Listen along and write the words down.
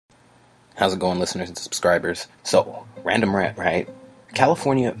How's it going, listeners and subscribers? So, random rant, right?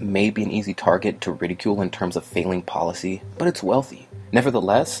 California may be an easy target to ridicule in terms of failing policy, but it's wealthy.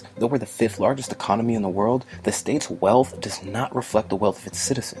 Nevertheless, though we're the fifth largest economy in the world, the state's wealth does not reflect the wealth of its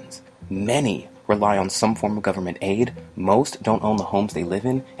citizens. Many rely on some form of government aid, most don't own the homes they live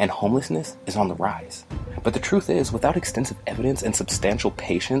in, and homelessness is on the rise. But the truth is, without extensive evidence and substantial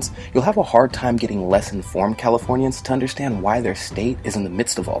patience, you'll have a hard time getting less informed Californians to understand why their state is in the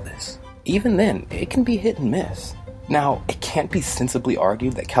midst of all this. Even then, it can be hit and miss. Now, it can't be sensibly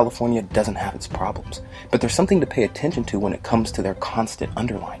argued that California doesn't have its problems, but there's something to pay attention to when it comes to their constant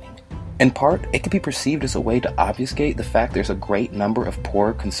underlining. In part, it can be perceived as a way to obfuscate the fact there's a great number of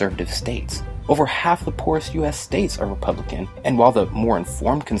poor conservative states. Over half the poorest U.S. states are Republican, and while the more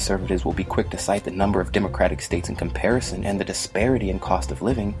informed conservatives will be quick to cite the number of Democratic states in comparison and the disparity in cost of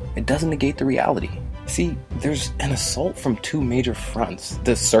living, it doesn't negate the reality. See, there's an assault from two major fronts: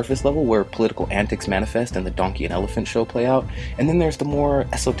 the surface level where political antics manifest and the donkey and elephant show play out, and then there's the more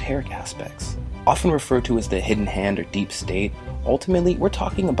esoteric aspects. Often referred to as the hidden hand or deep state, ultimately we're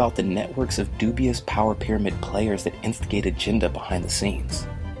talking about the networks of dubious power pyramid players that instigate agenda behind the scenes.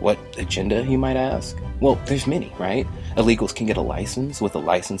 What agenda, you might ask? Well, there's many, right? Illegals can get a license. With a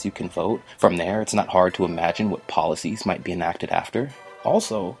license you can vote. From there, it's not hard to imagine what policies might be enacted after.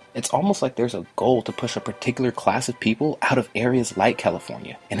 Also, it's almost like there's a goal to push a particular class of people out of areas like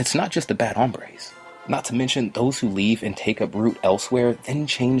California, and it's not just the bad hombres. Not to mention, those who leave and take up root elsewhere then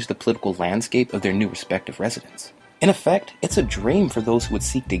change the political landscape of their new respective residents. In effect, it's a dream for those who would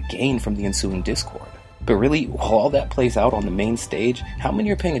seek to gain from the ensuing discord. But really, while all that plays out on the main stage, how many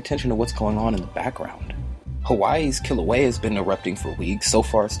are paying attention to what's going on in the background? Hawaii's Kilauea has been erupting for weeks. So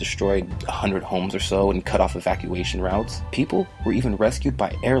far it's destroyed 100 homes or so and cut off evacuation routes. People were even rescued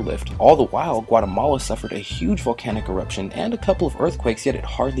by airlift. All the while, Guatemala suffered a huge volcanic eruption and a couple of earthquakes, yet it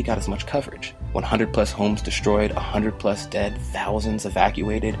hardly got as much coverage. 100 plus homes destroyed, 100 plus dead, thousands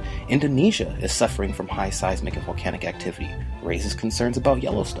evacuated. Indonesia is suffering from high seismic and volcanic activity, raises concerns about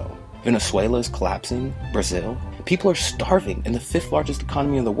Yellowstone. Venezuela is collapsing, Brazil. People are starving in the fifth largest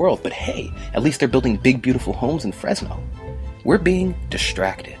economy in the world, but hey, at least they're building big, beautiful homes in Fresno. We're being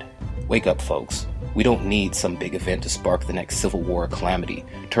distracted. Wake up, folks. We don't need some big event to spark the next civil war or calamity.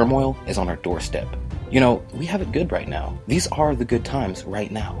 Turmoil is on our doorstep. You know, we have it good right now. These are the good times right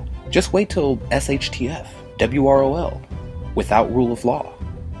now. Just wait till SHTF, WROL, without rule of law.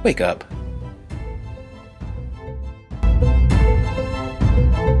 Wake up.